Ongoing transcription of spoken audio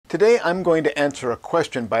Today I'm going to answer a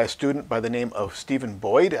question by a student by the name of Stephen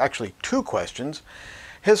Boyd, actually two questions.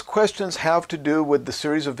 His questions have to do with the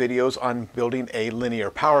series of videos on building a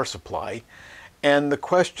linear power supply, and the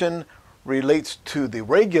question relates to the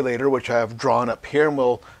regulator, which I have drawn up here, and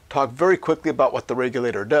we'll talk very quickly about what the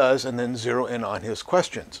regulator does and then zero in on his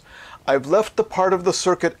questions. I've left the part of the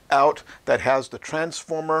circuit out that has the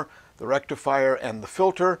transformer, the rectifier, and the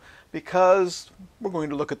filter because we're going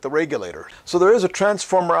to look at the regulator. So there is a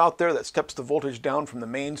transformer out there that steps the voltage down from the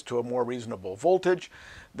mains to a more reasonable voltage.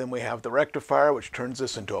 Then we have the rectifier, which turns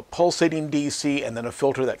this into a pulsating DC, and then a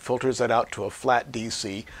filter that filters that out to a flat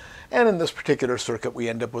DC. And in this particular circuit, we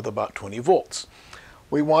end up with about 20 volts.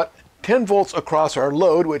 We want 10 volts across our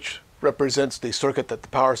load, which represents the circuit that the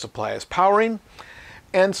power supply is powering.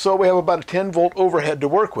 And so we have about a 10 volt overhead to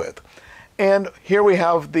work with. And here we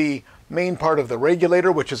have the main part of the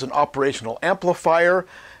regulator, which is an operational amplifier.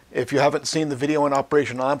 If you haven't seen the video on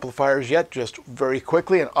operational amplifiers yet, just very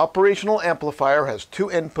quickly, an operational amplifier has two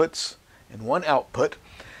inputs and one output,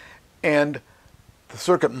 and the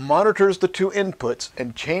circuit monitors the two inputs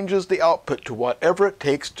and changes the output to whatever it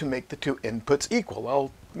takes to make the two inputs equal.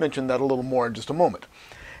 I'll mention that a little more in just a moment.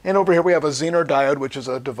 And over here we have a Zener diode, which is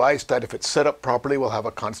a device that, if it's set up properly, will have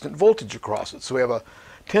a constant voltage across it. So we have a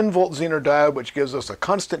 10 volt Zener diode, which gives us a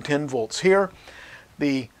constant 10 volts here.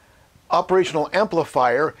 The operational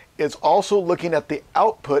amplifier is also looking at the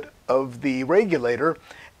output of the regulator,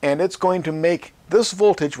 and it's going to make this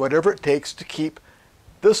voltage whatever it takes to keep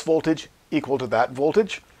this voltage equal to that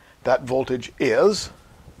voltage. That voltage is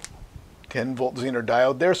 10 volt Zener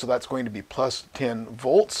diode there, so that's going to be plus 10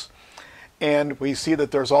 volts. And we see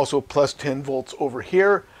that there's also plus 10 volts over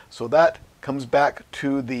here, so that comes back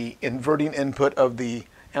to the inverting input of the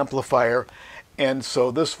amplifier, and so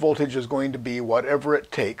this voltage is going to be whatever it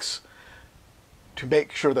takes to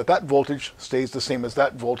make sure that that voltage stays the same as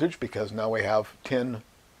that voltage, because now we have 10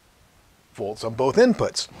 volts on both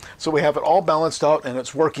inputs. So we have it all balanced out and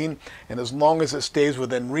it's working, and as long as it stays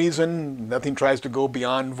within reason, nothing tries to go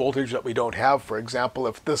beyond voltage that we don't have. For example,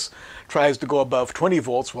 if this tries to go above 20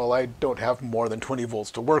 volts, well, I don't have more than 20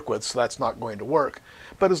 volts to work with, so that's not going to work.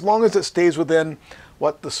 But as long as it stays within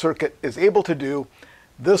what the circuit is able to do,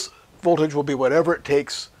 this voltage will be whatever it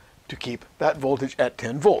takes to keep that voltage at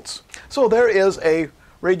 10 volts. So there is a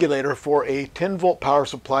regulator for a 10 volt power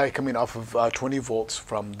supply coming off of 20 volts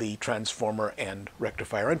from the transformer and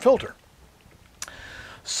rectifier and filter.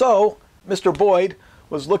 So Mr. Boyd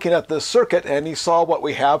was looking at this circuit and he saw what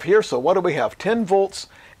we have here. So what do we have? 10 volts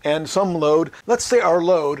and some load. Let's say our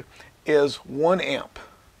load is 1 amp.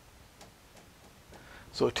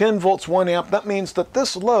 So 10 volts, 1 amp, that means that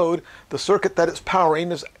this load, the circuit that it's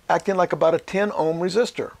powering, is acting like about a 10 ohm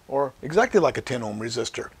resistor, or exactly like a 10 ohm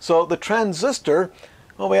resistor. So the transistor,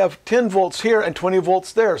 well, we have 10 volts here and 20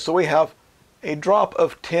 volts there, so we have a drop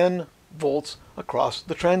of 10 volts across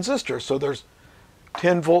the transistor. So there's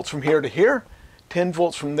 10 volts from here to here, 10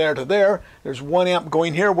 volts from there to there. There's 1 amp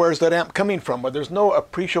going here. Where's that amp coming from? Well, there's no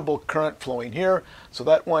appreciable current flowing here, so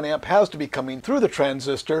that 1 amp has to be coming through the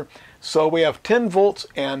transistor. So we have 10 volts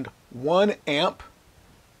and 1 amp.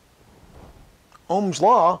 Ohm's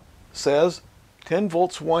law says 10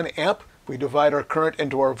 volts, 1 amp. We divide our current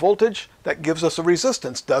into our voltage. That gives us a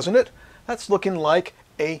resistance, doesn't it? That's looking like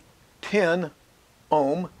a 10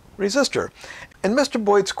 ohm resistor. And Mr.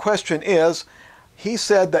 Boyd's question is, he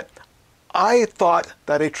said that I thought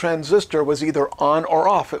that a transistor was either on or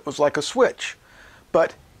off. It was like a switch.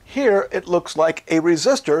 But here it looks like a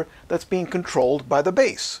resistor that's being controlled by the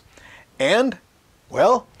base. And,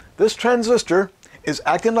 well, this transistor is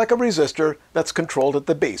acting like a resistor that's controlled at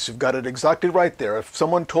the base. You've got it exactly right there. If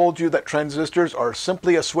someone told you that transistors are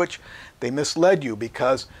simply a switch, they misled you,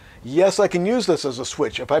 because yes, I can use this as a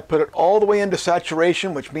switch. If I put it all the way into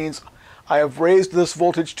saturation, which means I have raised this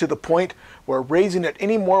voltage to the point where raising it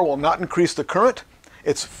any more will not increase the current,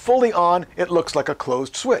 it's fully on, it looks like a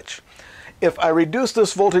closed switch. If I reduce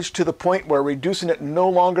this voltage to the point where reducing it no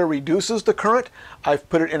longer reduces the current, I've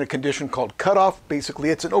put it in a condition called cutoff. Basically,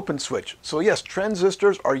 it's an open switch. So yes,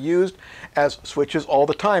 transistors are used as switches all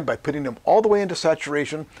the time by putting them all the way into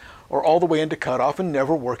saturation or all the way into cutoff and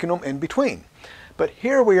never working them in between. But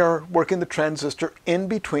here we are working the transistor in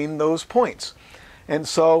between those points. And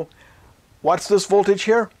so what's this voltage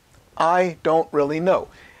here? I don't really know.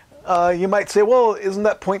 You might say, well, isn't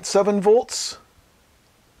that 0.7 volts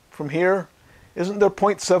from here? Isn't there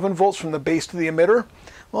 0.7 volts from the base to the emitter?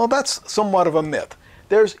 Well, that's somewhat of a myth.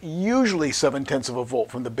 There's usually 0.7 of a volt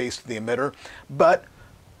from the base to the emitter, but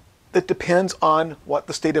it depends on what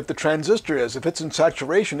the state of the transistor is. If it's in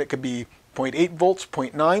saturation, it could be 0.8 volts,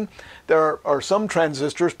 0.9. There are some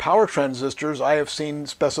transistors, power transistors, I have seen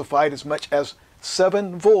specified as much as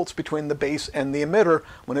 7 volts between the base and the emitter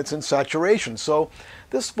when it's in saturation. So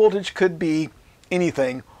this voltage could be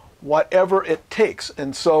anything, whatever it takes.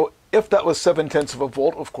 And so if that was 0.7 of a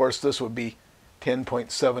volt, of course this would be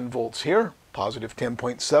 10.7 volts here, positive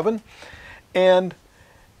 10.7. And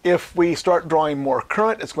if we start drawing more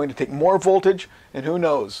current, it's going to take more voltage, and who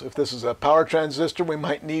knows, if this is a power transistor, we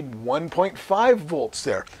might need 1.5 volts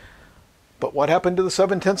there. But what happened to the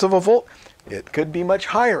 0.7 of a volt? It could be much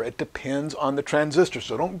higher. It depends on the transistor.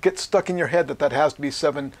 So don't get stuck in your head that that has to be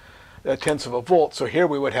 0.7 of a volt. So here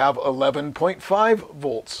we would have 11.5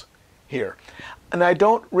 volts here. And I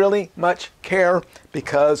don't really much care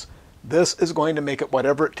because this is going to make it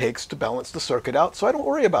whatever it takes to balance the circuit out. So I don't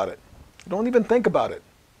worry about it. Don't even think about it.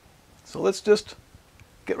 So let's just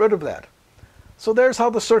get rid of that. So there's how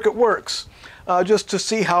the circuit works. Just to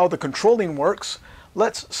see how the controlling works,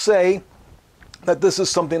 let's say that this is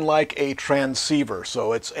something like a transceiver.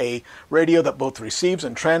 So it's a radio that both receives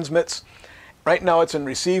and transmits. Right now it's in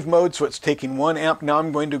receive mode, so it's taking 1 amp. Now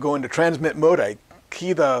I'm going to go into transmit mode. I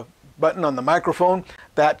key the button on the microphone.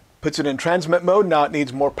 That puts it in transmit mode. Now it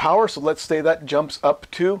needs more power, so let's say that jumps up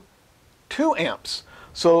to 2 amps.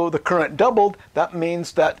 So the current doubled. That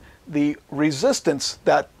means that the resistance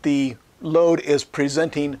that the load is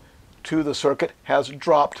presenting to the circuit has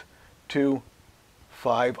dropped to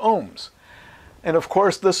 5 ohms. And of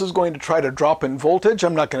course this is going to try to drop in voltage.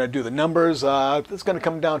 I'm not going to do the numbers. It's going to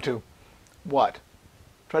come down to what?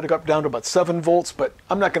 Try to go up down to about 7 volts, but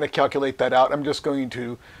I'm not going to calculate that out. I'm just going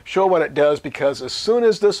to show what it does, because as soon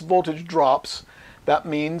as this voltage drops, that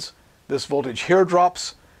means this voltage here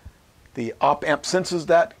drops. The op amp senses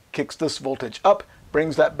that, kicks this voltage up,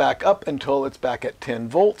 brings that back up until it's back at 10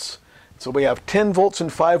 volts. So we have 10 volts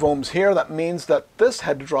and 5 ohms here. That means that this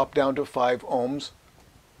had to drop down to 5 ohms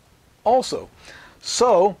also.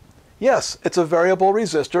 So yes, it's a variable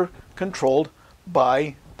resistor controlled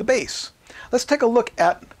by the base. Let's take a look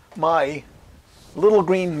at my little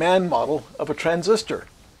green man model of a transistor.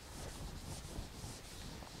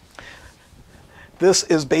 This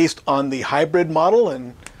is based on the hybrid model,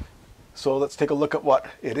 and so let's take a look at what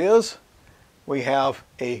it is. We have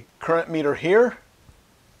a current meter here,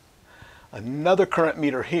 another current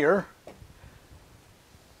meter here,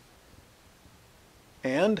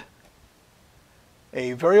 and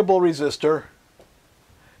a variable resistor.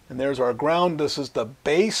 And there's our ground. This is the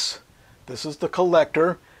base, this is the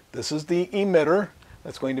collector, this is the emitter.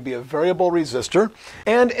 That's going to be a variable resistor.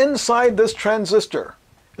 And inside this transistor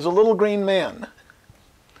is a little green man.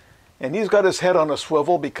 And he's got his head on a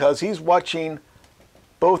swivel because he's watching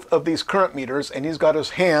both of these current meters, and he's got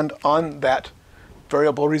his hand on that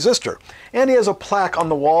variable resistor. And he has a plaque on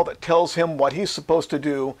the wall that tells him what he's supposed to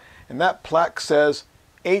do, and that plaque says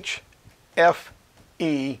HFE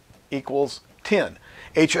equals 10.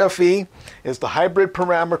 HFE is the hybrid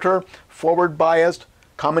parameter forward biased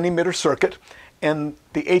common emitter circuit, and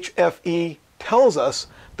the HFE tells us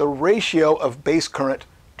the ratio of base current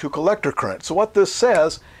to collector current. So what this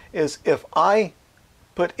says is if I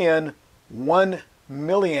put in 1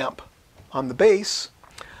 milliamp on the base,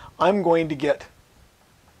 I'm going to get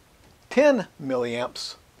 10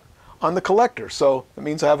 milliamps on the collector. So that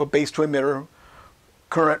means I have a base to emitter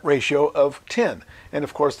current ratio of 10. And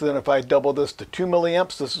of course then if I double this to 2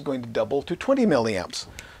 milliamps, this is going to double to 20 milliamps.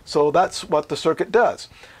 So that's what the circuit does.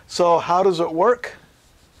 So how does it work?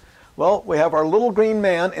 Well, we have our little green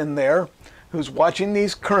man in there who's watching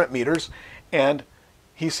these current meters, and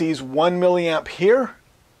he sees 1 milliamp here.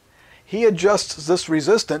 He adjusts this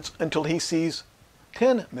resistance until he sees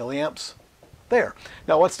 10 milliamps there.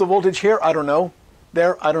 Now what's the voltage here? I don't know.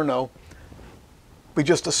 There, I don't know. We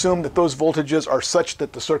just assume that those voltages are such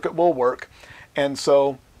that the circuit will work. And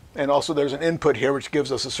also there's an input here which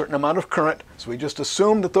gives us a certain amount of current. So we just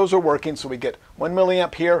assume that those are working. So we get 1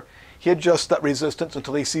 milliamp here. He adjusts that resistance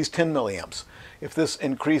until he sees 10 milliamps. If this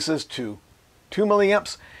increases to 2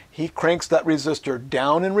 milliamps, he cranks that resistor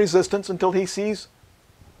down in resistance until he sees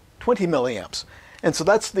 20 milliamps. And so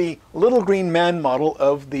that's the little green man model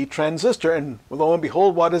of the transistor. And lo and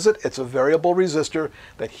behold, what is it? It's a variable resistor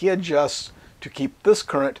that he adjusts to keep this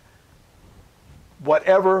current,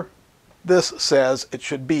 whatever this says it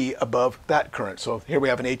should be, above that current. So here we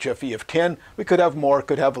have an HFE of 10. We could have more,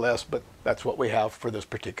 could have less, but that's what we have for this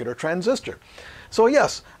particular transistor. So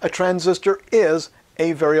yes, a transistor is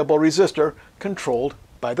a variable resistor controlled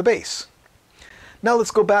by the base. Now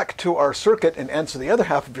let's go back to our circuit and answer the other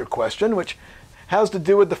half of your question, which has to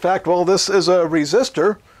do with the fact, well, this is a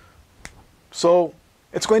resistor, so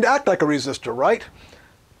it's going to act like a resistor, right?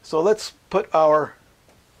 So let's put our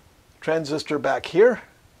transistor back here,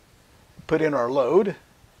 put in our load.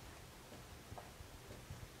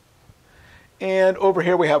 And over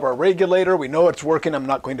here we have our regulator. We know it's working. I'm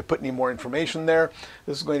not going to put any more information there.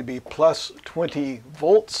 This is going to be plus 20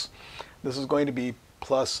 volts. This is going to be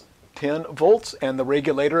plus 10 volts, and the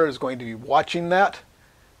regulator is going to be watching that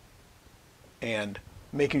and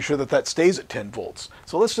making sure that that stays at 10 volts.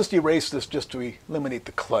 So let's just erase this just to eliminate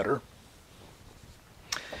the clutter.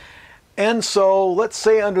 And so let's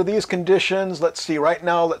say under these conditions, let's see right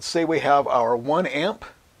now, let's say we have our 1 amp.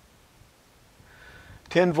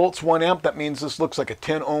 10 volts, 1 amp, that means this looks like a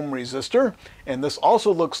 10 ohm resistor. And this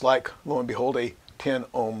also looks like, lo and behold, a 10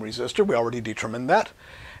 ohm resistor. We already determined that.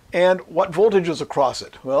 And what voltage is across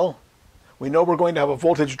it? Well, we know we're going to have a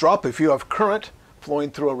voltage drop if you have current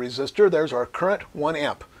flowing through a resistor. There's our current, 1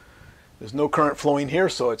 amp. There's no current flowing here,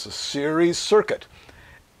 so it's a series circuit.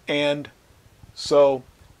 And so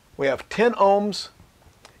we have 10 ohms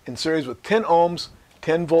in series with 10 ohms,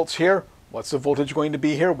 10 volts here. What's the voltage going to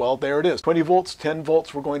be here? Well, there it is. 20 volts, 10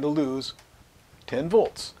 volts, we're going to lose 10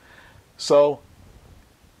 volts. So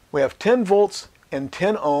we have 10 volts and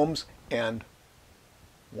 10 ohms and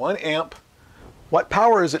 1 amp. What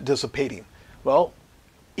power is it dissipating? Well,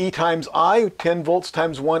 E times I, 10 volts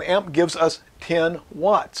times 1 amp, gives us 10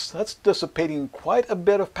 watts. That's dissipating quite a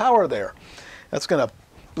bit of power there. That's going to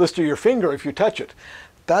blister your finger if you touch it.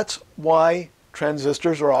 That's why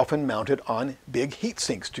transistors are often mounted on big heat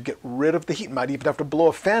sinks to get rid of the heat. You might even have to blow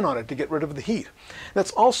a fan on it to get rid of the heat.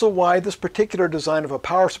 That's also why this particular design of a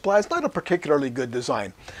power supply is not a particularly good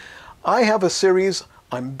design. I have a series,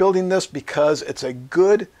 I'm building this because it's a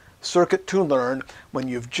good circuit to learn when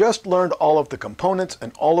you've just learned all of the components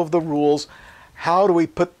and all of the rules. How do we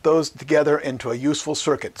put those together into a useful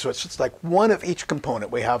circuit? So it's just like one of each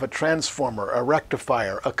component. We have a transformer, a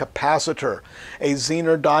rectifier, a capacitor, a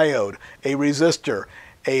Zener diode, a resistor,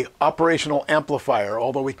 a operational amplifier,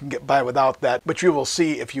 although we can get by without that, which you will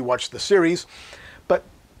see if you watch the series. But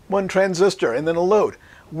one transistor and then a load.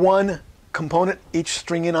 One component each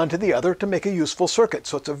stringing onto the other to make a useful circuit.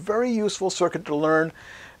 So it's a very useful circuit to learn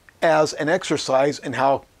as an exercise in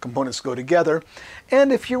how components go together.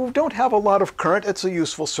 And if you don't have a lot of current, it's a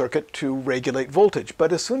useful circuit to regulate voltage.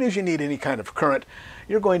 But as soon as you need any kind of current,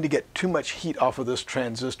 you're going to get too much heat off of this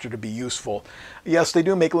transistor to be useful. Yes, they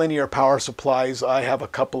do make linear power supplies. I have a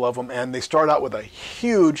couple of them, and they start out with a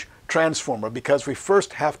huge transformer because we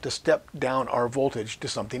first have to step down our voltage to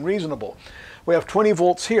something reasonable. We have 20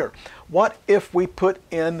 volts here. What if we put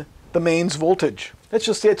in the mains voltage? Let's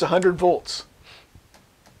just say it's 100 volts.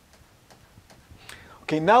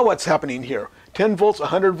 Okay, now what's happening here? 10 volts,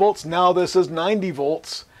 100 volts, now this is 90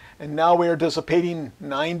 volts, and now we are dissipating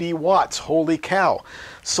 90 watts. Holy cow.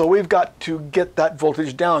 So we've got to get that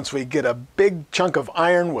voltage down. So we get a big chunk of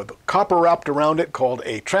iron with copper wrapped around it called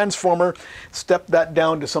a transformer, step that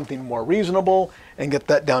down to something more reasonable, and get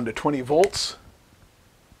that down to 20 volts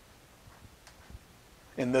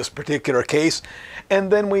in this particular case.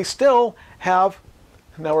 And then we still have,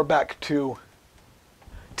 now we're back to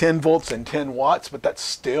 10 volts and 10 watts, but that's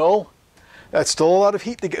still a lot of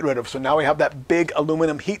heat to get rid of. So now we have that big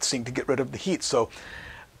aluminum heat sink to get rid of the heat. So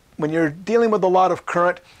when you're dealing with a lot of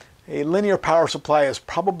current, a linear power supply is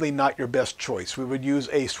probably not your best choice. We would use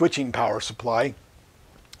a switching power supply,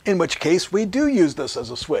 in which case we do use this as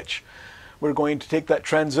a switch. We're going to take that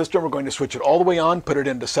transistor, we're going to switch it all the way on, put it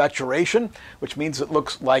into saturation, which means it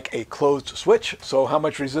looks like a closed switch. So how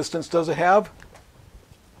much resistance does it have?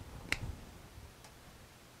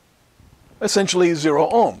 Essentially 0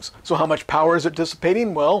 ohms. So how much power is it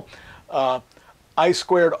dissipating? Well, I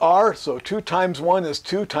squared R, so 2 times 1 is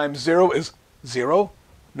 2 times 0 is 0,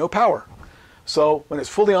 no power. So when it's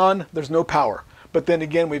fully on, there's no power. But then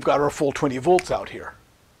again, we've got our full 20 volts out here.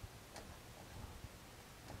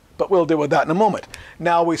 But we'll deal with that in a moment.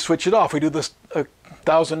 Now we switch it off. We do this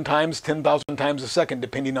 1,000 times, 10,000 times a second,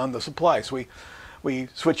 depending on the supply. So we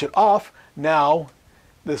switch it off. Now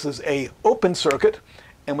this is a open circuit,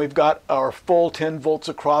 and we've got our full 10 volts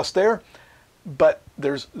across there, but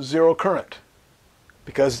there's 0 current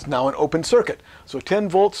because it's now an open circuit. So 10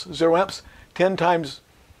 volts, 0 amps, 10 times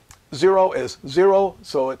 0 is 0,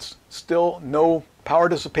 so it's still no power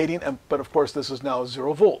dissipating, but of course this is now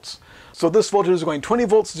 0 volts. So this voltage is going 20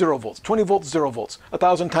 volts, 0 volts, 20 volts, 0 volts,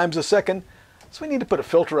 1,000 times a second. So we need to put a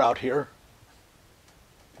filter out here,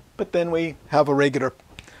 but then we have a regular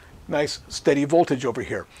nice steady voltage over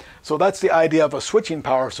here. So that's the idea of a switching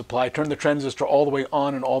power supply. Turn the transistor all the way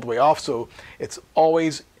on and all the way off, so it's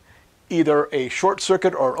always either a short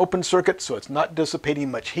circuit or an open circuit, so it's not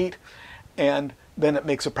dissipating much heat, and then it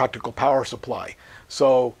makes a practical power supply.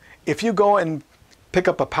 So if you go and pick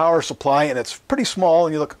up a power supply and it's pretty small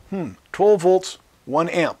and you look, 12 volts, 1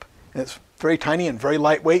 amp, and it's very tiny and very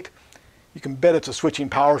lightweight, you can bet it's a switching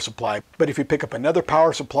power supply. But if you pick up another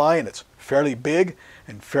power supply and it's fairly big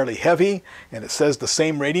and fairly heavy and it says the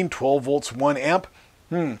same rating, 12 volts, 1 amp,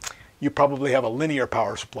 you probably have a linear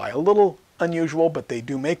power supply. A little unusual, but they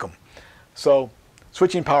do make them. So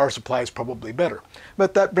switching power supply is probably better.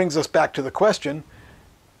 But that brings us back to the question,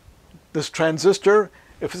 this transistor,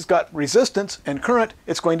 if it's got resistance and current,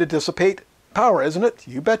 it's going to dissipate power, isn't it?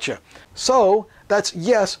 You betcha. So that's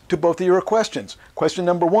yes to both of your questions. Question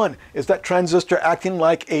number 1, is that transistor acting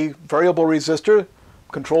like a variable resistor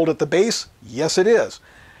controlled at the base? Yes, it is.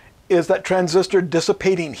 Is that transistor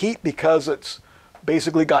dissipating heat because it's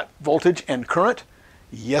basically got voltage and current?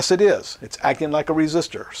 Yes, it is. It's acting like a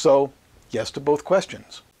resistor. So yes to both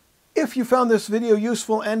questions. If you found this video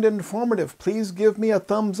useful and informative, please give me a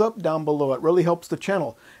thumbs up down below. It really helps the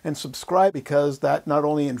channel. And subscribe, because that not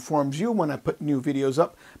only informs you when I put new videos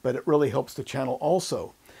up, but it really helps the channel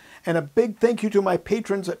also. And a big thank you to my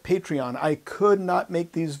patrons at Patreon. I could not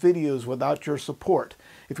make these videos without your support.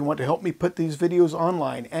 If you want to help me put these videos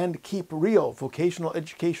online and keep real vocational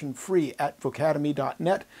education free at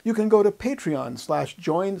vocademy.net, you can go to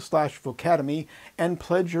patreon.com/join/vocademy and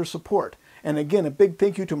pledge your support. And again, a big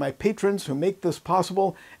thank you to my patrons who make this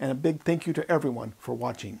possible, and a big thank you to everyone for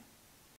watching.